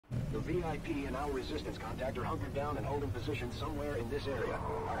VIP and our resistance contact are hunkered down and holding position somewhere in this area.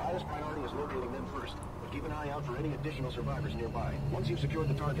 Our highest priority is locating them first, but keep an eye out for any additional survivors nearby. Once you've secured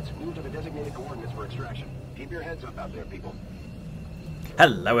the targets, move to the designated coordinates for extraction. Keep your heads up out there, people.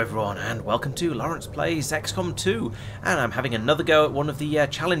 Hello everyone and welcome to Laurence Plays XCOM 2, and I'm having another go at one of the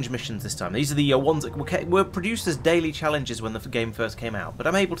challenge missions this time. These are the ones that were produced as daily challenges when the game first came out, but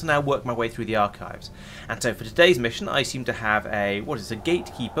I'm able to now work my way through the archives. And so for today's mission I seem to have a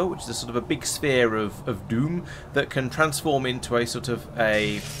gatekeeper, which is a sort of a big sphere of doom that can transform into a sort of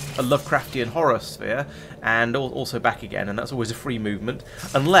a Lovecraftian horror sphere, and also back again, and that's always a free movement,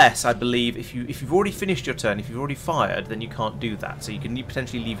 unless I believe if you've already finished your turn, if you've already fired, then you can't do that, so you can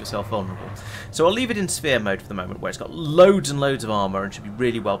potentially leave yourself vulnerable. So I'll leave it in sphere mode for the moment, where it's got loads and loads of armour and should be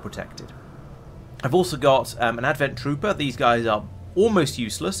really well protected. I've also got an Advent Trooper. These guys are almost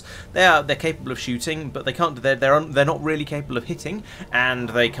useless. They're capable of shooting, but they can't. They're not really capable of hitting, and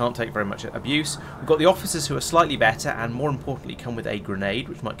they can't take very much abuse. We've got the officers who are slightly better, and more importantly, come with a grenade,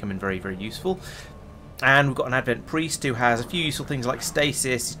 which might come in very, very useful. And we've got an Advent Priest who has a few useful things like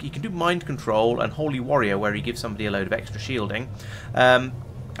Stasis. He can do Mind Control, and Holy Warrior, where he gives somebody a load of extra shielding. And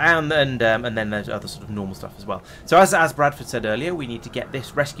then there's other sort of normal stuff as well. So as Bradford said earlier, we need to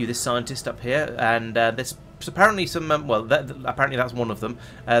rescue this scientist up here, and there's apparently some apparently that's one of them.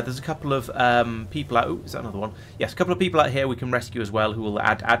 There's a couple of people out. Oh, is that another one? Yes, a couple of people out here we can rescue as well, who will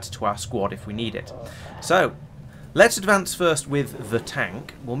add to our squad if we need it. So let's advance first with the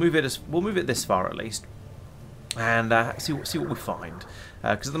tank. We'll move it this far at least, and see what we find.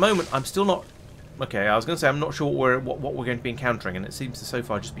 Because at the moment I'm still not. Okay, I was going to say I'm not sure what we're going to be encountering, and it seems to so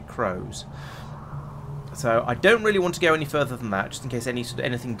far just be crows. So I don't really want to go any further than that, just in case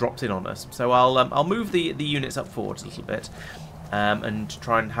anything drops in on us. So I'll move the units up forwards a little bit, and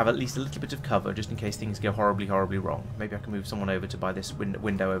try and have at least a little bit of cover, just in case things go horribly wrong. Maybe I can move someone over to by this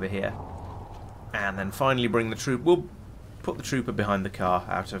window over here. And then finally bring the troop. We'll put the trooper behind the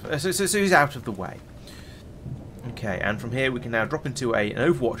car, so he's out of the way. Okay, and from here we can now drop into an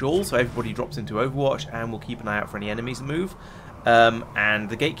Overwatch all, so everybody drops into Overwatch, and we'll keep an eye out for any enemies that move. And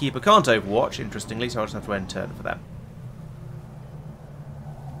the gatekeeper can't Overwatch, interestingly, so I'll just have to end turn for them.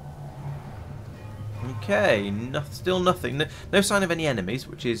 Okay, still nothing. No sign of any enemies,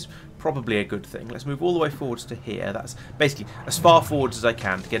 which is probably a good thing. Let's move all the way forwards to here. That's basically as far forwards as I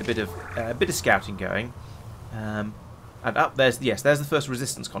can to get a bit of scouting going. And up there's the first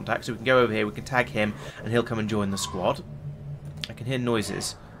resistance contact. So we can go over here. We can tag him, and he'll come and join the squad. I can hear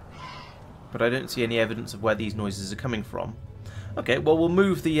noises, but I don't see any evidence of where these noises are coming from. Okay, well we'll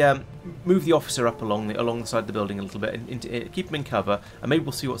move the officer up along the side of the building a little bit, and keep him in cover, and maybe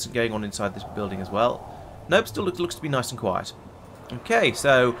we'll see what's going on inside this building as well. Nope, still looks to be nice and quiet. Okay,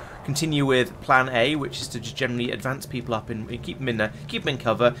 so continue with Plan A, which is to just generally advance people up and keep them in there, keep them in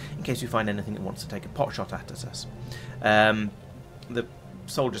cover in case we find anything that wants to take a pot shot at us. The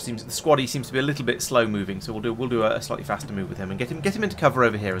squaddy seems to be a little bit slow moving, so we'll do a slightly faster move with him and get him into cover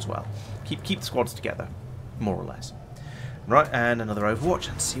over here as well. Keep the squads together, more or less. Right, and another Overwatch,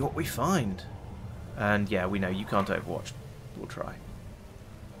 and see what we find. And yeah, we know you can't Overwatch. We'll try.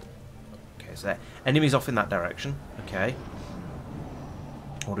 Okay, so enemies off in that direction. Okay.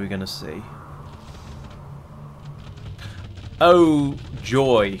 What are we going to see? Oh,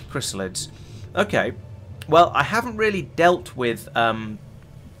 joy, chrysalids. Okay. Well, I haven't really dealt with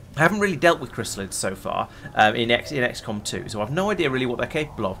chrysalids so far in XCOM 2, so I've no idea really what they're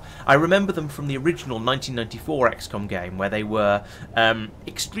capable of. I remember them from the original 1994 XCOM game, where they were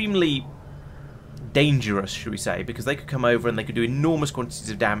extremely dangerous, should we say, because they could come over and they could do enormous quantities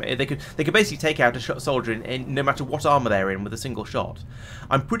of damage. They could basically take out a soldier in no matter what armor they're in with a single shot.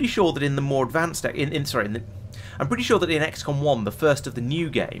 I'm pretty sure that in the more advanced I'm pretty sure that in XCOM 1, the first of the new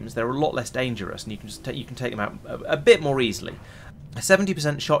games, they're a lot less dangerous, and you can take them out a bit more easily. A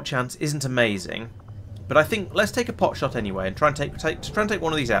 70% shot chance isn't amazing, but I think let's take a pot shot anyway and try and take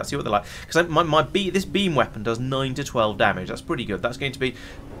one of these out, see what they're like. Because this beam weapon does 9 to 12 damage. That's pretty good. That's going to be.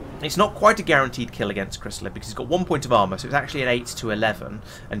 It's not quite a guaranteed kill against Chrysalid because he's got 1 point of armor, so it's actually an 8 to 11,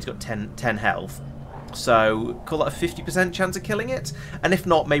 and he's got 10 health. So call that a 50% chance of killing it, and if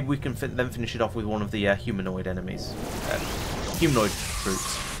not, maybe we can then finish it off with one of the humanoid enemies, humanoid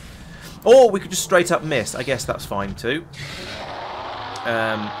troops, or we could just straight up miss. I guess that's fine too.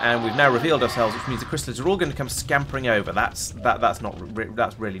 And we've now revealed ourselves, which means the chrysalids are all going to come scampering over. That's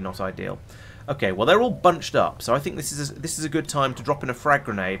really not ideal. Okay, well they're all bunched up, so I think this is a good time to drop in a frag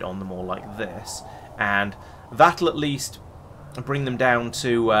grenade on them all like this, and that'll at least bring them down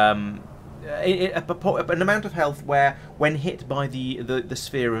to an amount of health where, when hit by the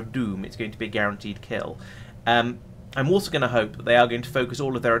sphere of doom, it's going to be a guaranteed kill. I'm also going to hope that they are going to focus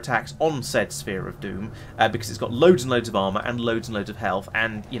all of their attacks on said Sphere of Doom, because it's got loads and loads of armour and loads of health,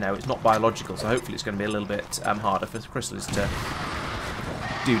 and, you know, it's not biological, so hopefully it's going to be a little bit harder for the chryssalids to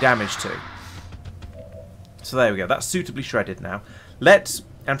do damage to. So there we go, that's suitably shredded now.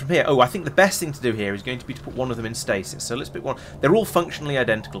 And from here, I think the best thing to do here is going to be to put one of them in stasis. So let's pick one. They're all functionally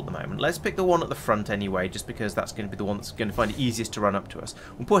identical at the moment. Let's pick the one at the front anyway, just because that's going to be the one that's going to find it easiest to run up to us.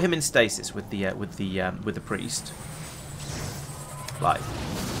 We'll put him in stasis with the priest, like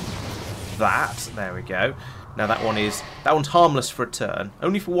that. There we go. Now that one's harmless for a turn,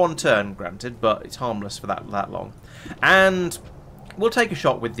 only for one turn, granted, but it's harmless for that long. And we'll take a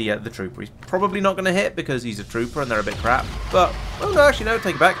shot with the trooper. He's probably not going to hit because he's a trooper and they're a bit crap. But, oh no, actually no,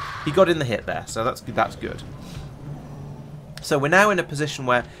 take it back. He got in the hit there, so that's good. So we're now in a position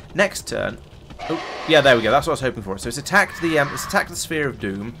where next turn... Oh, yeah, there we go. That's what I was hoping for. So it's attacked the Sphere of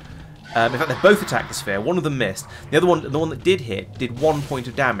Doom. In fact, they both attacked the sphere. One of them missed. The other one, the one that did hit, did 1 point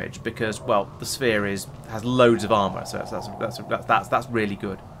of damage because, well, the sphere has loads of armor. So that's really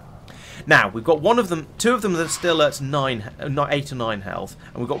good. Now, we've got two of them that are still at 8 or 9 health,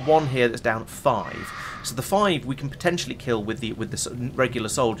 and we've got one here that's down at 5. So the 5 we can potentially kill with the regular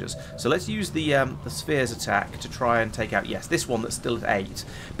soldiers. So let's use the sphere's attack to try and take out, yes, this one that's still at 8,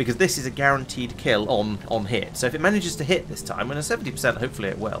 because this is a guaranteed kill on hit. So if it manages to hit this time, and a 70% hopefully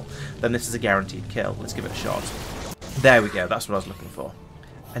it will, then this is a guaranteed kill. Let's give it a shot. There we go, that's what I was looking for.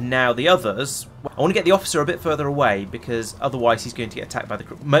 And now the others, I want to get the officer a bit further away because otherwise he's going to get attacked by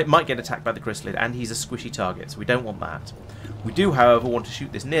might get attacked by the chryssalid, and he's a squishy target, so we don't want that. We do, however, want to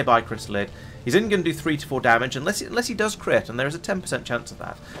shoot this nearby chryssalid. He's only going to do 3 to 4 damage unless he does crit, and there is a 10% chance of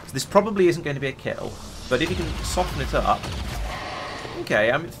that. So this probably isn't going to be a kill, but if you can soften it up,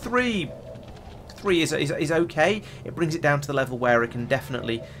 okay. I mean, 3 is okay. It brings it down to the level where it can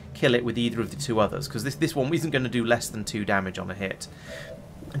definitely kill it with either of the two others, because this one isn't going to do less than 2 damage on a hit.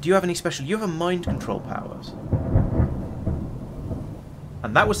 Do you have any special... You have a mind control powers.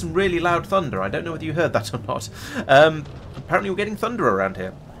 And that was some really loud thunder. I don't know whether you heard that or not. Apparently we're getting thunder around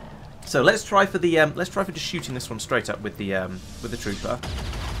here. So let's try for just shooting this one straight up with the trooper.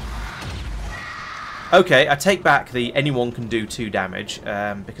 Okay, I take back the anyone can do 2 damage,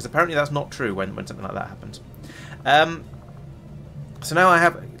 because apparently that's not true when something like that happens. So now I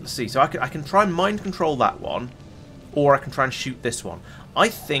have... Let's see. So I can try and mind control that one, or I can try and shoot this one. I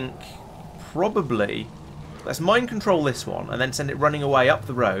think probably let's mind control this one and then send it running away up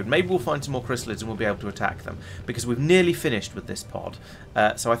the road. Maybe we'll find some more chrysalids and we'll be able to attack them, because we've nearly finished with this pod.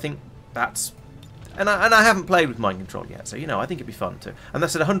 So I think that's... And I haven't played with mind control yet, so, you know, I think it'd be fun too. And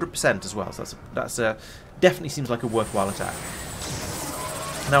that's at 100% as well, so that's definitely seems like a worthwhile attack.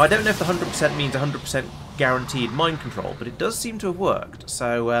 Now, I don't know if the 100% means 100% guaranteed mind control, but it does seem to have worked.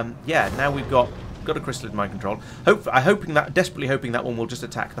 So, yeah, now we've got a chrysalid mind control. Desperately hoping that one will just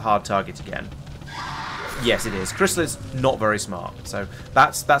attack the hard target again. Yes, it is. Chrysalid's not very smart, so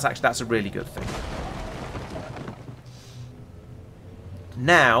that's a really good thing.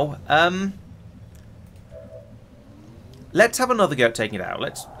 Now, let's have another go at taking it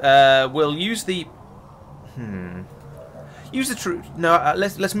out. We'll use the troop. No,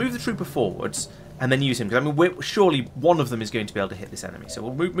 let's move the trooper forwards and then use him, because I mean, surely one of them is going to be able to hit this enemy. So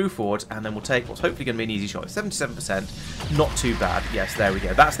we'll move forward, and then we'll take what's hopefully going to be an easy shot. 77%, not too bad. Yes, there we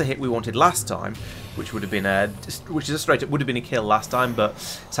go. That's the hit we wanted last time, which would have been would have been a kill last time, but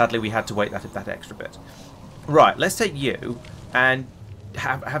sadly we had to wait that extra bit. Right, let's take you and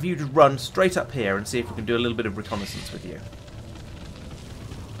have you just run straight up here and see if we can do a little bit of reconnaissance with you.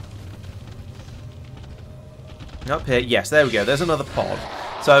 Up here, yes, there we go. There's another pod.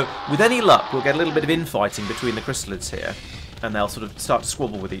 So, with any luck, we'll get a little bit of infighting between the chrysalids here, and they'll sort of start to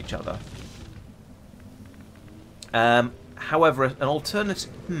squabble with each other. However, an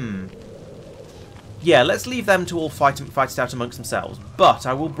alternative... Yeah, let's leave them to all fight it out amongst themselves. But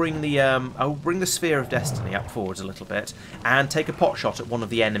I will bring the Sphere of Destiny up forwards a little bit and take a pot shot at one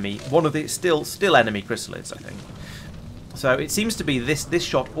of the still enemy chrysalids, I think. So it seems to be this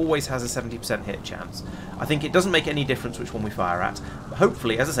shot always has a 70% hit chance. I think it doesn't make any difference which one we fire at. But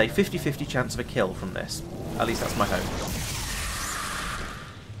hopefully, as I say, 50-50 chance of a kill from this. At least that's my hope.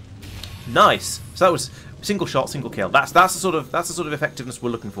 Nice. So that was single shot, single kill. That's the sort of effectiveness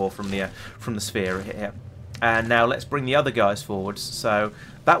we're looking for from the sphere here. And now let's bring the other guys forwards. So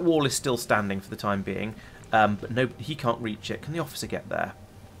that wall is still standing for the time being, but no, he can't reach it. Can the officer get there?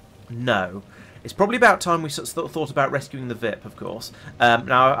 No. It's probably about time we thought about rescuing the VIP, of course.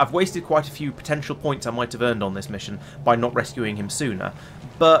 Now, I've wasted quite a few potential points I might have earned on this mission by not rescuing him sooner,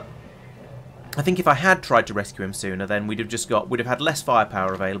 but I think if I had tried to rescue him sooner, then we'd have had less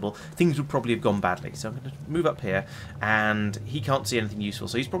firepower available. Things would probably have gone badly. So I'm going to move up here, and he can't see anything useful,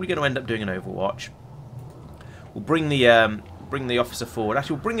 so he's probably going to end up doing an overwatch. We'll bring the officer forward.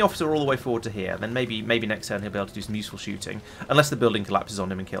 Actually, we'll bring the officer all the way forward to here. Then maybe next turn he'll be able to do some useful shooting, unless the building collapses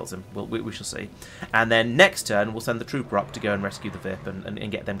on him and kills him. We shall see. And then next turn we'll send the trooper up to go and rescue the VIP and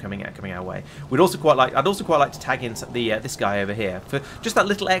get them coming our way. I'd also quite like to tag in this guy over here for just that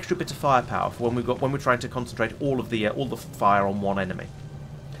little extra bit of firepower for when we're trying to concentrate all the fire on one enemy.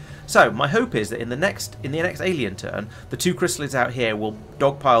 So my hope is that in the next alien turn, the 2 chrysalids out here will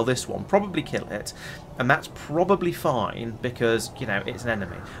dogpile this one, probably kill it, and that's probably fine because, you know, it's an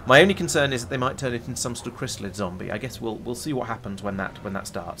enemy. My only concern is that they might turn it into some sort of chrysalid zombie. I guess we'll see what happens when that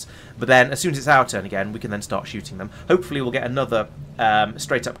starts. But then as soon as it's our turn again, we can then start shooting them. Hopefully we'll get another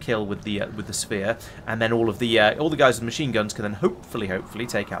straight up kill with the sphere, and then all the guys with machine guns can then hopefully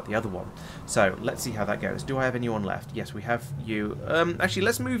take out the other one. So let's see how that goes. Do I have anyone left? Yes, we have you. Actually,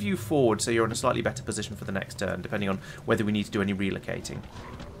 let's move you forward so you're in a slightly better position for the next turn, depending on whether we need to do any relocating.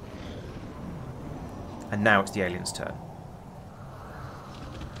 And now it's the alien's turn.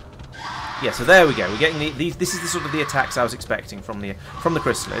 Yeah, so there we go. We're getting these. This is the sort of the attacks I was expecting from the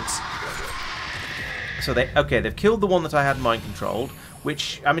chrysalids. So they've killed the one that I had mind controlled,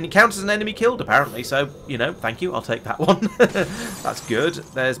 which, I mean, it counts as an enemy killed apparently. So, you know, thank you. I'll take that one. That's good.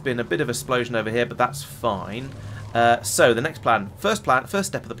 There's been a bit of explosion over here, but that's fine. So the next plan, first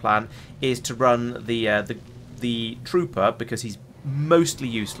step of the plan is to run the trooper, because he's mostly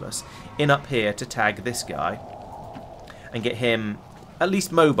useless, in up here to tag this guy and get him at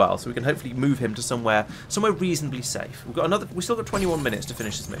least mobile, so we can hopefully move him to somewhere reasonably safe. We've still got 21 minutes to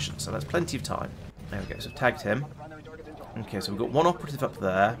finish this mission, so that's plenty of time. There we go. So tagged him. Okay, so we've got one operative up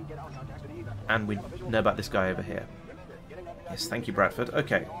there, and we know about this guy over here. Yes, thank you, Bradford.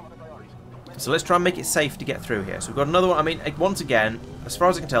 Okay. So let's try and make it safe to get through here. So we've got another one. I mean, once again, as far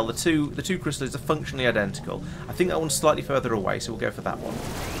as I can tell, the two chrysalids are functionally identical. I think that one's slightly further away, so we'll go for that one.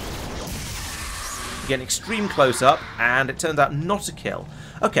 Again, extreme close-up, and it turns out not a kill.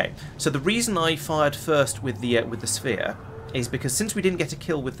 Okay, so the reason I fired first with the sphere is because since we didn't get a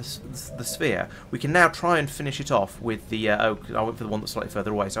kill with the sphere, we can now try and finish it off with the... I went for the one that's slightly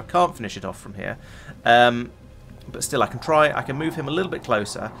further away, so I can't finish it off from here. But still, I can try. I can move him a little bit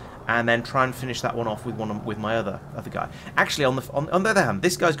closer, and then try and finish that one off with my other guy. Actually, on the other hand,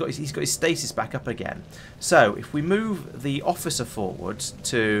 this guy's got his stasis back up again. So if we move the officer forwards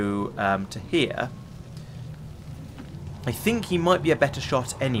to here, I think he might be a better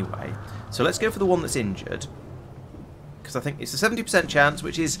shot anyway. So let's go for the one that's injured, because I think it's a 70% chance,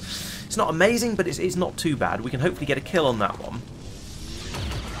 which is, it's not amazing, but it's not too bad. We can hopefully get a kill on that one.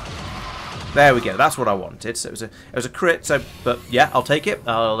 There we go. That's what I wanted. So it was a crit. So, but yeah, I'll take it.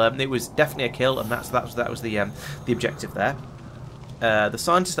 It was definitely a kill, and that was the objective there. The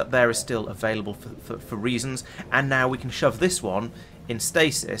scientist up there is still available for reasons, and now we can shove this one in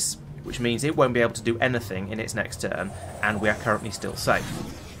stasis, which means it won't be able to do anything in its next turn, and we are currently still safe.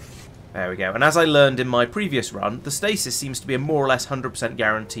 There we go. And as I learned in my previous run, the stasis seems to be a more or less 100%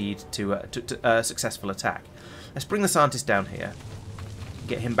 guaranteed to a successful attack. Let's bring the scientist down here.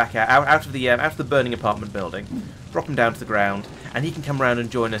 Get him back out of the burning apartment building, drop him down to the ground, and he can come around and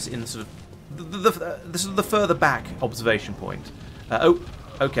join us in sort of the further back observation point. Oh,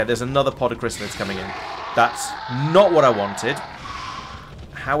 okay. There's another pod of chrysalids coming in. That's not what I wanted.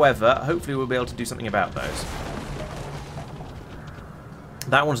 However, hopefully we'll be able to do something about those.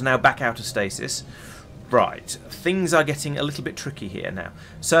 That one's now back out of stasis. Right, things are getting a little bit tricky here now.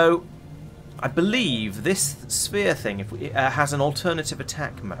 So, I believe this sphere thing has an alternative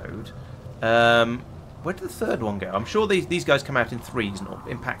attack mode. Where did the third one go? I'm sure these guys come out in threes,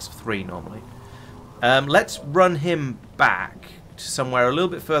 in packs of 3 normally. Let's run him back to somewhere a little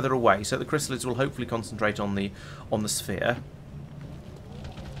bit further away, so the chrysalids will hopefully concentrate on the sphere.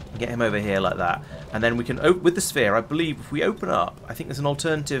 Get him over here like that, and then we can with the sphere. I believe if we open up, I think there's an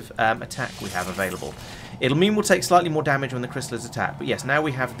alternative attack we have available. It'll mean we'll take slightly more damage when the chrysalids attack, but yes, now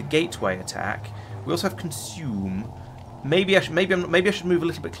we have the gateway attack. We also have consume. Maybe I should move a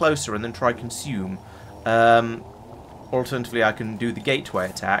little bit closer and then try consume. Alternatively, I can do the gateway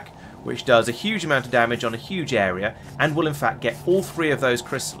attack, which does a huge amount of damage on a huge area, and will in fact get all 3 of those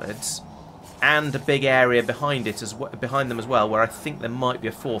chrysalids and a big area behind them as well, where I think there might be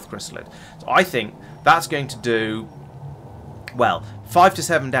a 4th chrysalid. So I think that's going to do, well, 5 to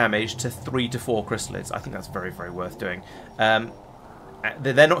 7 damage to 3 to 4 chrysalids. I think that's very, very worth doing.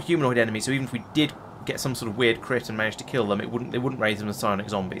 They're not humanoid enemies, so even if we did get some sort of weird crit and manage to kill them, it wouldn't raise them as psionic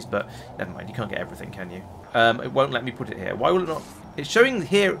zombies. But never mind, you can't get everything, can you? It won't let me put it here. Why will it not? It's showing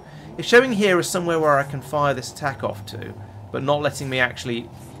here. It's showing here as somewhere where I can fire this attack off to, but not letting me actually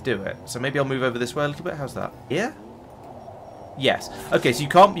do it. So maybe I'll move over this way a little bit. How's that? Yeah. Yes. Okay. So you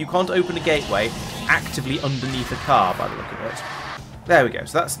can't open a gateway actively underneath a car by the look of it. There we go.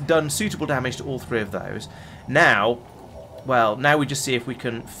 So that's done suitable damage to all three of those. Now, well, now we just see if we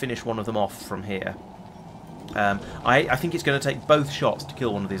can finish one of them off from here. I think it's going to take both shots to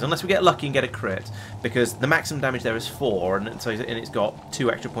kill one of these, unless we get lucky and get a crit, because the maximum damage there is 4, and it's got 2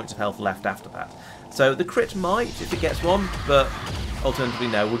 extra points of health left after that. So the crit might, if it gets one, but alternatively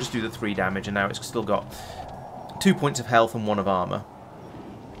no, we'll just do the 3 damage, and now it's still got 2 points of health and 1 of armour.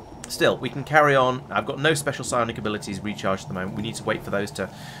 Still, we can carry on. I've got no special psionic abilities recharged at the moment. We need to wait for those to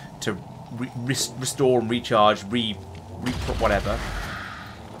restore and recharge, whatever.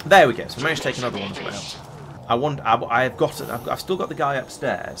 There we go. So we managed to take another one as well. I've still got the guy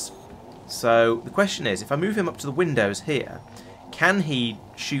upstairs. So the question is, if I move him up to the windows here, can he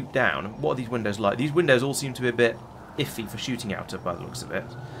shoot down? What are these windows like? These windows all seem to be a bit iffy for shooting out of by the looks of it.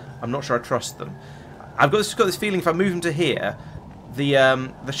 I'm not sure I trust them. I've got this feeling if I move him to here,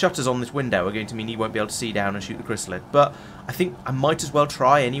 the shutters on this window are going to mean he won't be able to see down and shoot the chrysalid. But I think I might as well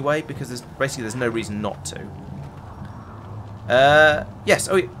try anyway, because there's no reason not to. Yes.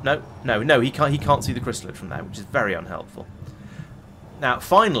 Oh, no. He can't see the chrysalid from there, which is very unhelpful. Now,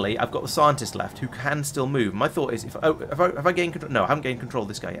 finally, I've got the scientist left who can still move. My thought is, have I gained control? No, I haven't gained control of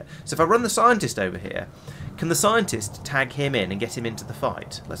this guy yet. So if I run the scientist over here, can the scientist tag him in and get him into the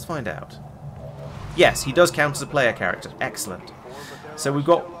fight? Let's find out. Yes, he does count as a player character. Excellent. So we've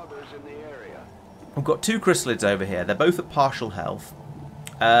got 2 chrysalids over here. They're both at partial health.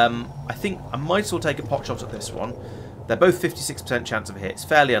 I think I might as well take a pot shot at this one. They're both 56% chance of a hit. It's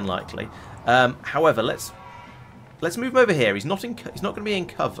fairly unlikely. However, let's move him over here. He's not going to be in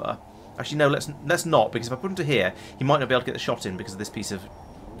cover. Actually, no. Let's not, because if I put him to here, he might not be able to get the shot in because of this piece of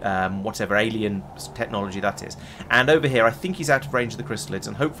whatever alien technology that is. And over here, I think he's out of range of the chrysalids,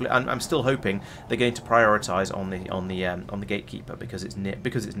 and hopefully, I'm still hoping they're going to prioritise on the gatekeeper because it's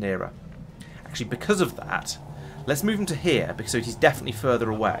nearer. Actually, because of that, let's move him to here because he's definitely further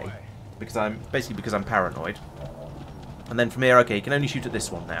away. Because I'm paranoid. And then from here, okay, he can only shoot at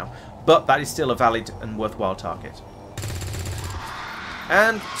this one now. But that is still a valid and worthwhile target.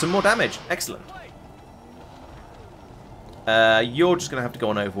 And some more damage. Excellent. You're just going to have to go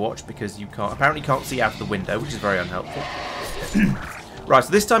on Overwatch because you apparently can't see out of the window, which is very unhelpful. Right,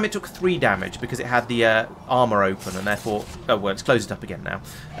 so this time it took 3 damage because it had the armour open and therefore... Oh, well, it's closed it up again now.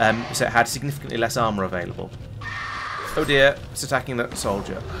 So it had significantly less armour available. Oh dear, it's attacking that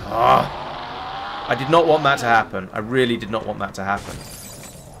soldier. Ah! I did not want that to happen. I really did not want that to happen.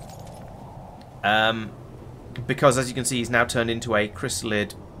 Because, as you can see, he's now turned into a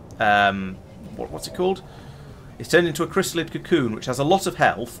chrysalid... what's it called? It's turned into a chrysalid cocoon, which has a lot of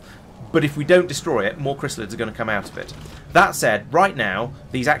health, but if we don't destroy it, more chrysalids are going to come out of it. That said, right now,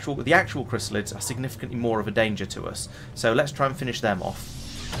 the actual chrysalids are significantly more of a danger to us. So let's try and finish them off.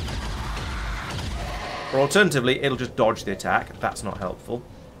 Or alternatively, it'll just dodge the attack. That's not helpful.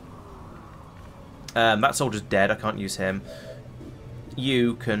 That soldier's dead. I can't use him.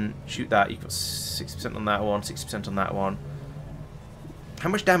 You can shoot that. You've got 60% on that one, 60% on that one. How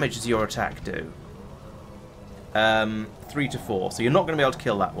much damage does your attack do? 3 to 4. So you're not going to be able to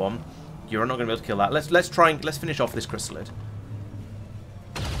kill that one. You're not going to be able to kill that. Let's finish off this chrysalid.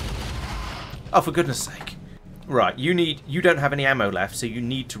 Oh, for goodness sake! Right, you don't have any ammo left, so you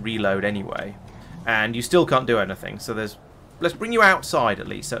need to reload anyway, and you still can't do anything. So let's bring you outside at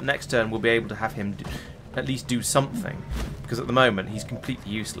least. So next turn we'll be able to have him at least do something, because at the moment he's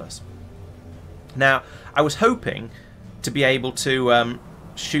completely useless. Now, I was hoping to be able to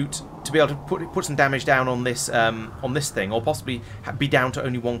to be able to put some damage down on this thing, or possibly be down to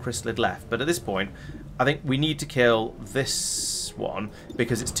only 1 chrysalid left. But at this point, I think we need to kill this one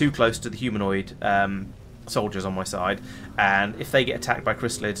because it's too close to the humanoid soldiers on my side, and if they get attacked by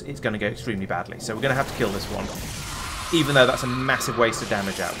chrysalids, it's going to go extremely badly. So we're going to have to kill this one, even though that's a massive waste of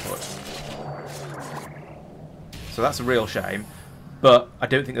damage output. So that's a real shame, but I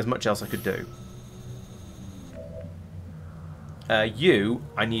don't think there's much else I could do.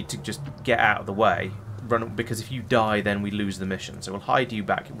 I need to just get out of the way, because if you die, then we lose the mission. So we'll hide you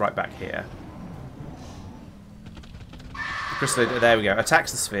right back here. Chrysalid, there we go.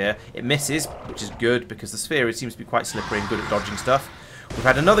 Attacks the sphere. It misses, which is good, because the sphere seems to be quite slippery and good at dodging stuff. We've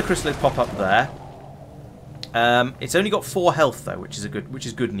had another chrysalid pop up there. It's only got 4 health though, which is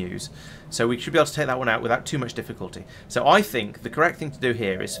good news. So we should be able to take that one out without too much difficulty. So I think the correct thing to do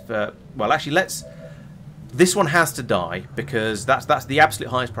here is well, actually, let's This one has to die because that's the absolute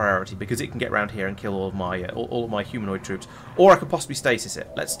highest priority, because it can get around here and kill all of my humanoid troops. Or I could possibly stasis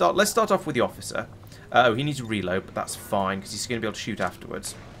it. Let's start off with the officer. Oh, he needs to reload, but that's fine because he's going to be able to shoot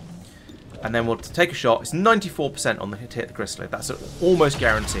afterwards. And then we'll take a shot. It's 94% on the hit the chrysalid. That's almost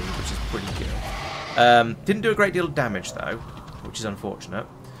guaranteed, which is pretty good. Didn't do a great deal of damage though, which is unfortunate.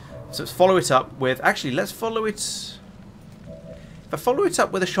 So let's follow it up with. Actually, let's follow it. If I follow it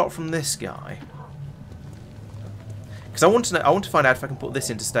up with a shot from this guy. Because I want to find out if I can put this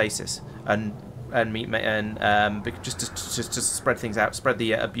into stasis and just to spread things out, spread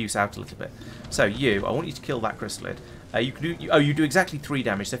the abuse out a little bit. So I want you to kill that chrysalid. You do exactly 3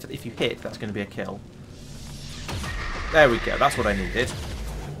 damage. So if you hit, that's going to be a kill. There we go. That's what I needed.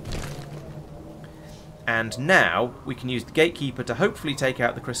 And now we can use the gatekeeper to hopefully take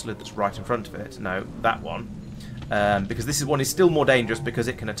out the chrysalid that's right in front of it. No, that one. Because this one is still more dangerous because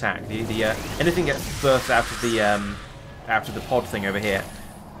it can attack. Anything that gets birthed out of the pod thing over here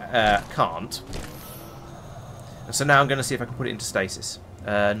can't. And so now I'm going to see if I can put it into stasis.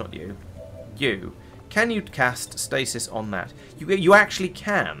 Not you. You. Can you cast stasis on that? You actually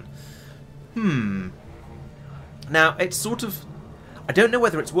can. Now it's sort of. I don't know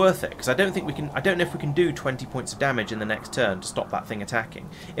whether it's worth it because I don't think we can. I don't know if we can do 20 points of damage in the next turn to stop that thing attacking.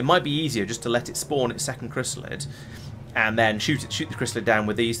 It might be easier just to let it spawn its second chrysalid, and then shoot the chrysalid down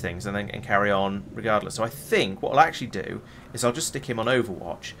with these things, and carry on regardless. So I think what I'll actually do is I'll just stick him on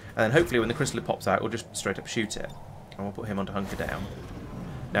Overwatch, and then hopefully when the chrysalid pops out, we'll just straight up shoot it, and we'll put him onto hunker down.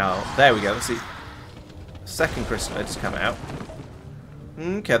 Now there we go. Let's see. Second chrysalid has come out.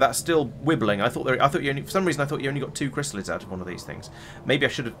 Okay, that's still wibbling. I thought you only, for some reason I thought you only got 2 chrysalids out of one of these things. Maybe I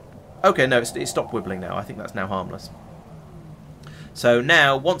should have. Okay, no, it stopped wibbling now. I think that's now harmless. So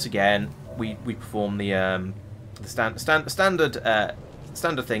now, once again, we perform the standard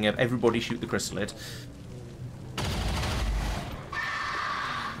thing of everybody shoot the chrysalid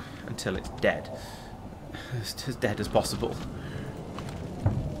until it's dead, as dead as possible.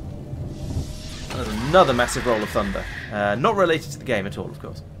 Another massive roll of thunder, not related to the game at all, of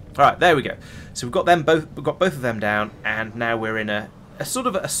course. All right, there we go. So we've got them both. We've got both of them down, and now we're in a sort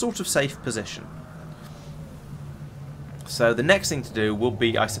of safe position. So the next thing to do will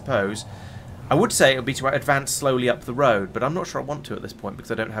be, I suppose, I would say it would be to advance slowly up the road, but I'm not sure I want to at this point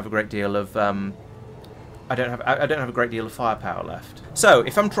because I don't have a great deal of I don't have a great deal of firepower left. So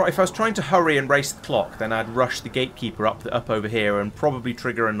if I was trying to hurry and race the clock, then I'd rush the gatekeeper up over here and probably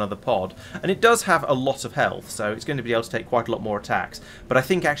trigger another pod. And it does have a lot of health, so it's going to be able to take quite a lot more attacks. But I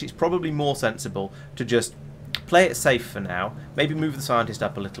think actually it's probably more sensible to just play it safe for now. Maybe move the scientist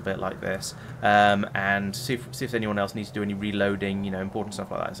up a little bit like this, and see if anyone else needs to do any reloading, important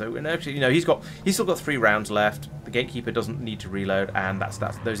stuff like that. So actually, he's still got 3 rounds left. The gatekeeper doesn't need to reload, and those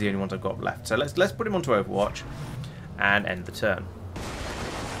are the only ones I've got left. So let's put him onto Overwatch and end the turn.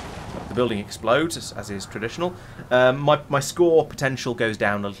 The building explodes as is traditional. My score potential goes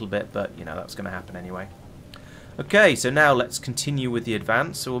down a little bit, but that's going to happen anyway. Okay, so now let's continue with the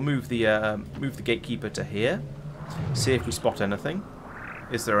advance. So we'll move the gatekeeper to here. See if we spot anything.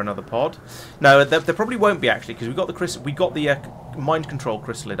 Is there another pod? No, there probably won't be actually, because we got the mind control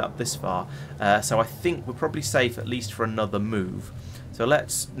chrysalid up this far. So I think we're probably safe at least for another move. So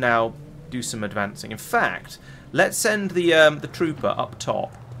let's now do some advancing. In fact, let's send the trooper up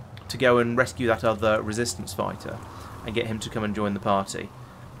top to go and rescue that other resistance fighter and get him to come and join the party.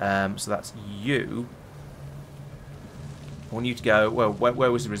 So that's you. I want you to go. Well,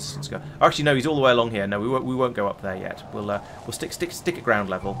 where was the resistance go? Oh, actually, no, he's all the way along here. No, we won't go up there yet. We'll stick at ground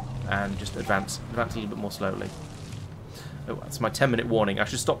level and just advance a little bit more slowly. Oh, that's my 10-minute warning. I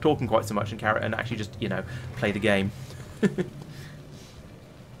should stop talking quite so much and actually just play the game.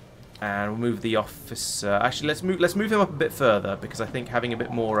 And we'll move the officer. Actually, let's move him up a bit further because I think having a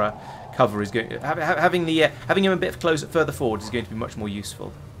bit more cover is going. Having him a bit further forward is going to be much more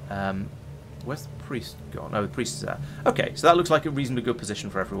useful. Where's the priest gone? Oh, the priest is there. Okay, so that looks like a reasonably good position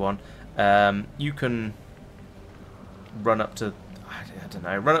for everyone. You can run up to, I don't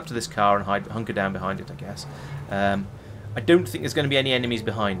know, run up to this car and hunker down behind it, I guess. I don't think there's going to be any enemies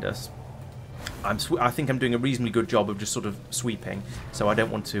behind us. I think I'm doing a reasonably good job of just sort of sweeping, so I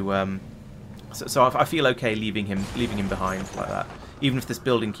don't want to. So I feel okay leaving him behind like that, even if this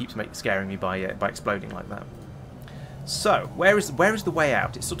building keeps scaring me by exploding like that. So, where is the way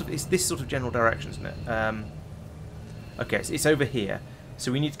out? It's this sort of general direction, isn't it? Okay, so it's over here.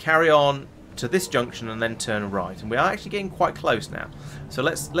 So we need to carry on to this junction and then turn right. And we are actually getting quite close now. So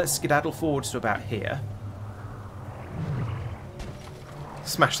let's skedaddle forwards to about here.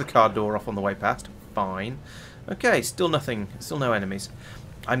 Smash the car door off on the way past. Fine. Okay, still nothing. Still no enemies.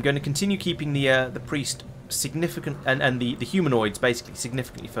 I'm going to continue keeping the priest significant, and the humanoids basically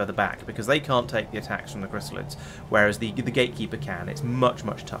significantly further back because they can't take the attacks from the chrysalids, whereas the gatekeeper can. It's much,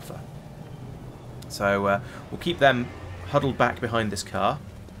 much tougher. So we'll keep them huddled back behind this car,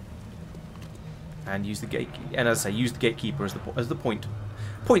 and use the gate. And as I say, use the gatekeeper as the point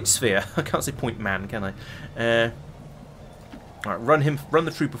sphere. I can't say point man, can I? All right, run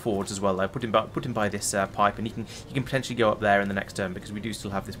the trooper forwards as well though. Put him by this pipe, and he can potentially go up there in the next turn because we do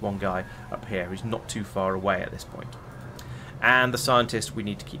still have this one guy up here who's not too far away at this point. And the scientist, we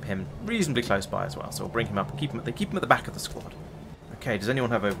need to keep him reasonably close by as well. So we'll bring him up and keep him at the back of the squad. Okay, does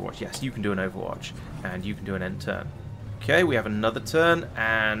anyone have Overwatch? Yes, you can do an Overwatch, and you can do an end turn. Okay, we have another turn,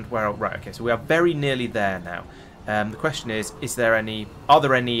 and right? Okay, so we are very nearly there now. The question is there any? Are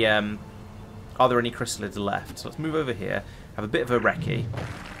there any chrysalids left? So let's move over here. Have a bit of a recce,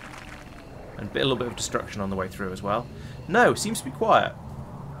 and a little bit of destruction on the way through as well. No, seems to be quiet.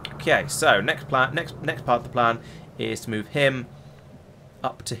 Okay, so next part of the plan is to move him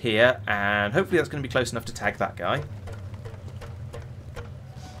up to here, and hopefully that's going to be close enough to tag that guy.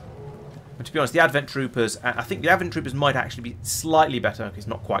 But to be honest, the Advent Troopers, I think the Advent Troopers might actually be slightly better. Okay, it's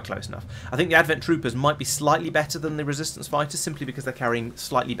not quite close enough. I think the Advent Troopers might be slightly better than the Resistance Fighters simply because they're carrying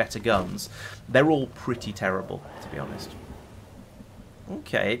slightly better guns. They're all pretty terrible, to be honest.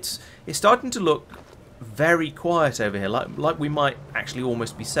 Okay, it's starting to look very quiet over here, like we might actually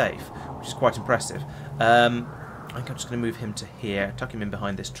almost be safe, which is quite impressive. I think I'm just going to move him to here, tuck him in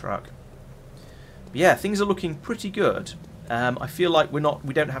behind this truck. But yeah, things are looking pretty good. I feel like we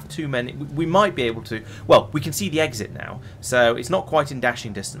don't have too many. We might be able to. Well, we can see the exit now, so it's not quite in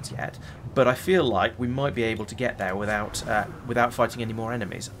dashing distance yet. But I feel like we might be able to get there without fighting any more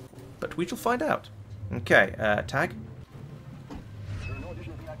enemies. But we shall find out. Okay, tag. There are no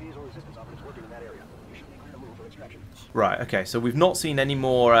additional VIPs or resistance operatives working in that area. You should be clear to move for extraction. Right. Okay. So we've not seen any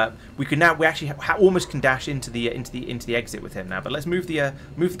more. We actually almost can dash into the exit with him now. But let's move the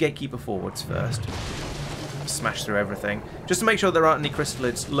gatekeeper forwards first. Smash through everything just to make sure there aren't any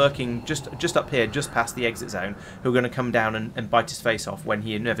chrysalids lurking just up here, just past the exit zone, who are going to come down and bite his face off when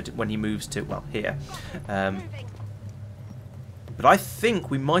he moves to, well, here. But I think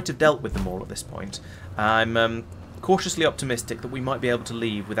we might have dealt with them all at this point. I'm cautiously optimistic that we might be able to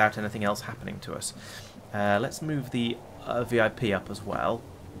leave without anything else happening to us. Let's move the VIP up as well.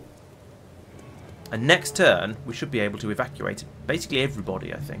 And next turn we should be able to evacuate basically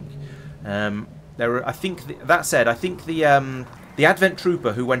everybody, I think. I think the Advent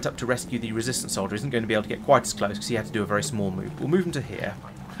Trooper who went up to rescue the Resistance Soldier isn't going to be able to get quite as close because he had to do a very small move. We'll move him to here.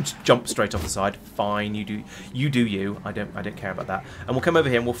 Just jump straight off the side. Fine, you do you. I don't care about that. And we'll come over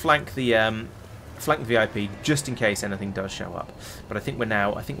here and we'll flank the VIP just in case anything does show up. But I think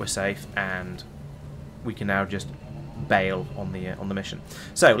we're safe, and we can now just bail on the mission.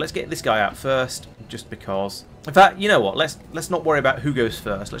 So let's get this guy out first, just because. In fact, you know what? Let's not worry about who goes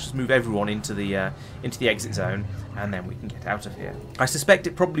first. Let's just move everyone into the exit zone, and then we can get out of here. I suspect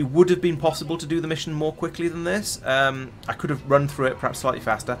it probably would have been possible to do the mission more quickly than this. I could have run through it perhaps slightly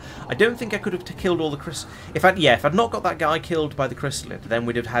faster. I don't think I could have killed all the if I'd not got that guy killed by the chrysalid, then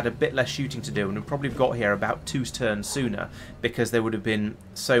we'd have had a bit less shooting to do, and we'd probably have got here about 2 turns sooner because there would have been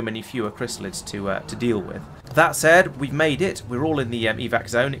so many fewer chrysalids to deal with. That said, we've made it. We're all in the evac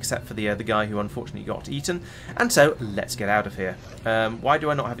zone except for the guy who unfortunately got eaten. And so, let's get out of here. Why do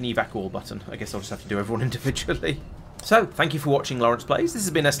I not have an evac all button? I guess I'll just have to do everyone individually. So, thank you for watching Laurence Plays. This has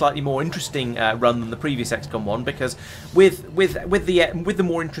been a slightly more interesting run than the previous XCOM one, because with the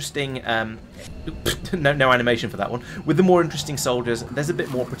more interesting no animation for that one. With the more interesting soldiers, there's a bit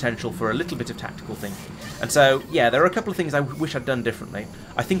more potential for a little bit of tactical thinking. And so, yeah, there are a couple of things I wish I'd done differently.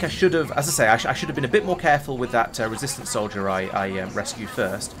 I think I should have, as I say, I should have been a bit more careful with that resistance soldier I rescued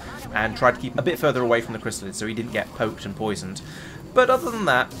first, and tried to keep a bit further away from the chrysalids so he didn't get poked and poisoned. But other than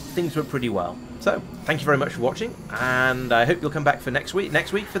that, things went pretty well. So, thank you very much for watching, and I hope you'll come back for next week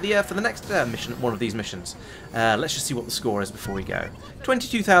for the next mission, one of these missions. Let's just see what the score is before we go.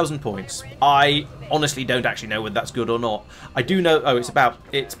 22,000 points. I honestly don't actually know whether that's good or not. I do know,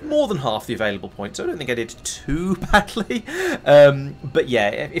 it's more than half the available points, so I don't think I did too badly. But yeah,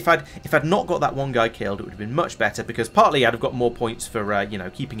 if I'd not got that one guy killed, it would have been much better, because partly I'd have got more points for you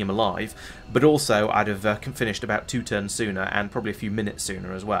know, keeping him alive, but also I'd have finished about 2 turns sooner and probably a few minutes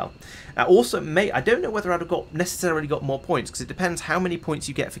sooner as well. Also, I don't know whether I'd have necessarily got more points, because it depends how many points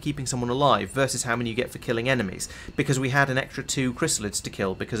you get for keeping someone alive versus how many you get for killing enemies, because we had an extra 2 chrysalids to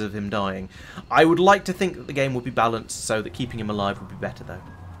kill because of him dying. I would like to think that the game would be balanced so that keeping him alive would be better, though.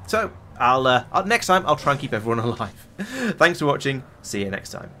 So, next time I'll try and keep everyone alive. Thanks for watching. See you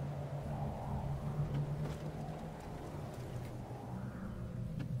next time.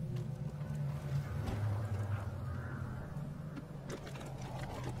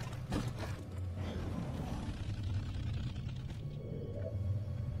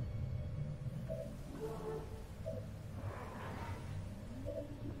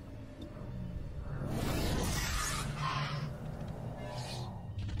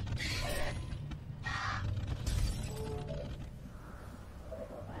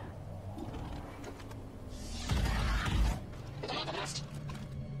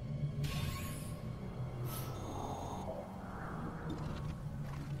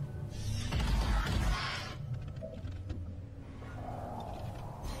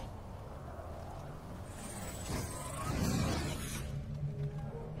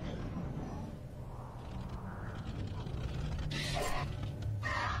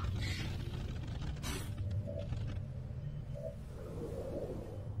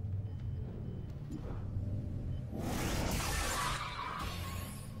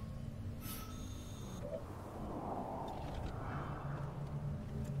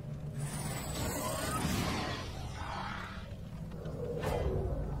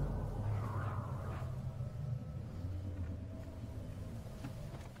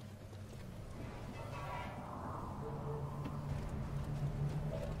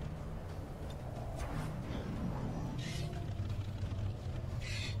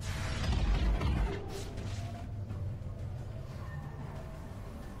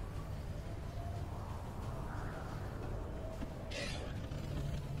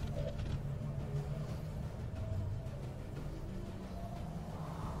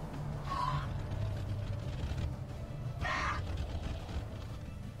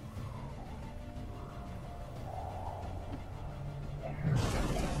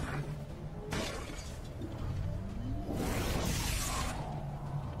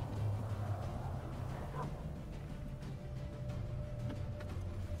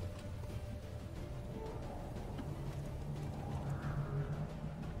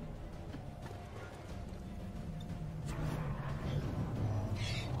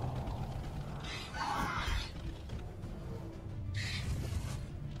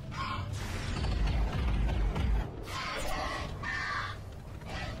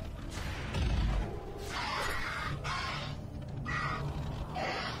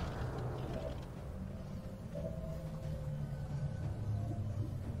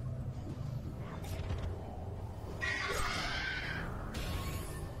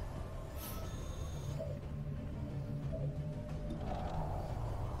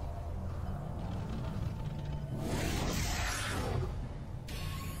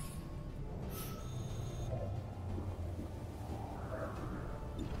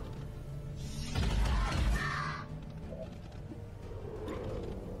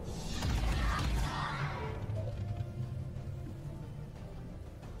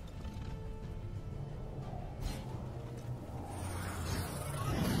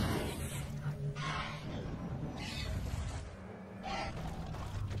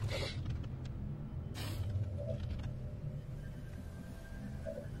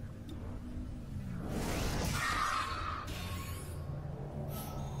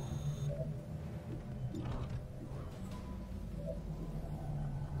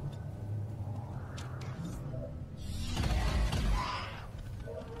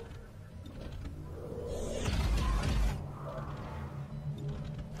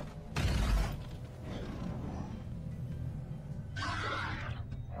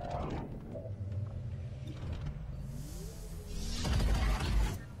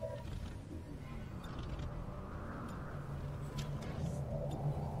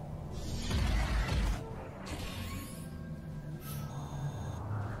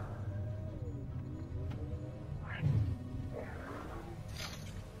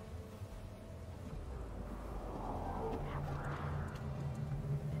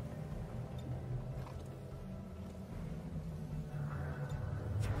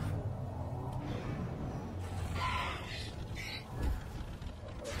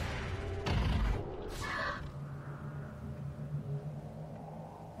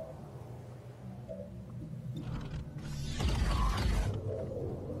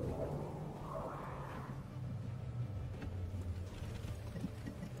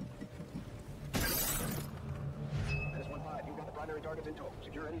 targets in tow.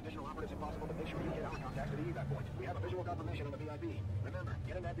 Secure any additional operatives if possible, but make sure you get our contacts to the evac point. We have a visual confirmation on the VIP. Remember,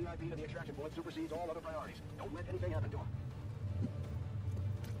 getting that VIP to the extraction point supersedes all other priorities. Don't let anything happen to him.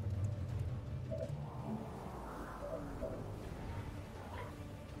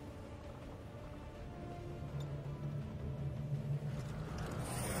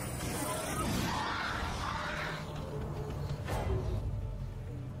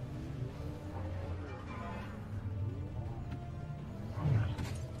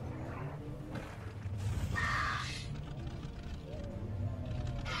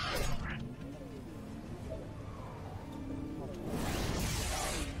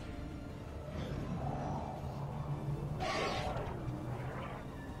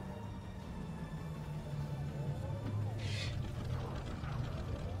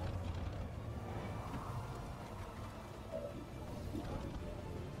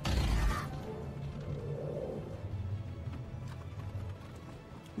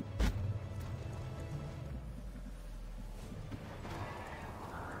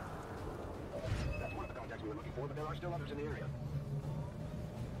 We were looking for, but there are still others in the area.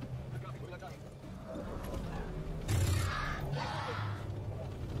 Good copy. Who's that talking?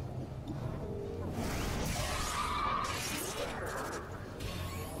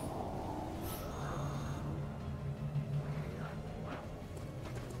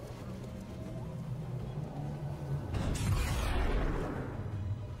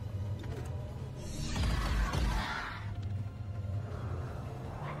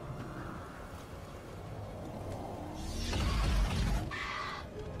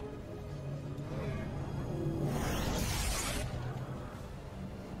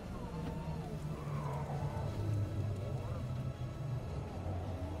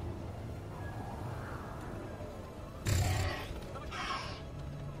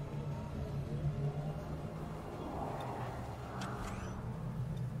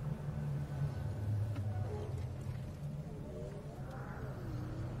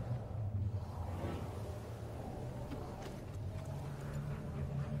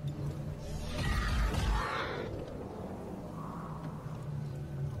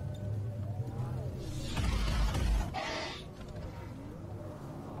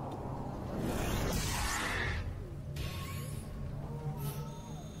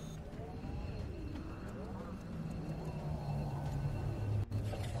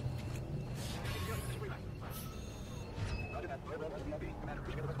 Commander,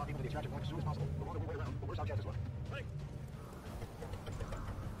 we should get the rest of our people to the extraction point as soon as possible. The longer we wait around, the worse our chances look. Ready?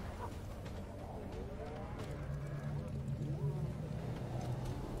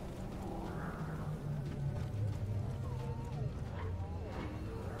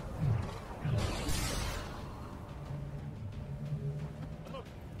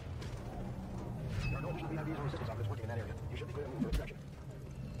 There are no additional VIPs or resistance operatives working in that area. You should be clear to move for extraction.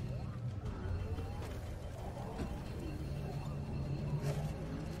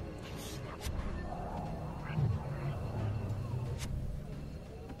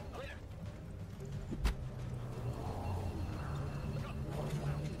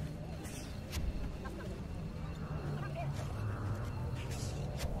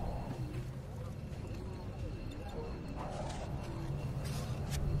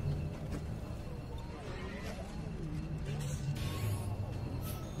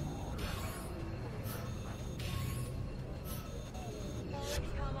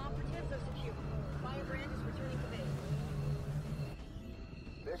 XCOM operatives are secure. Firebrand is returning to base.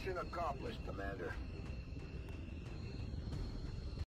 Mission accomplished, Commander.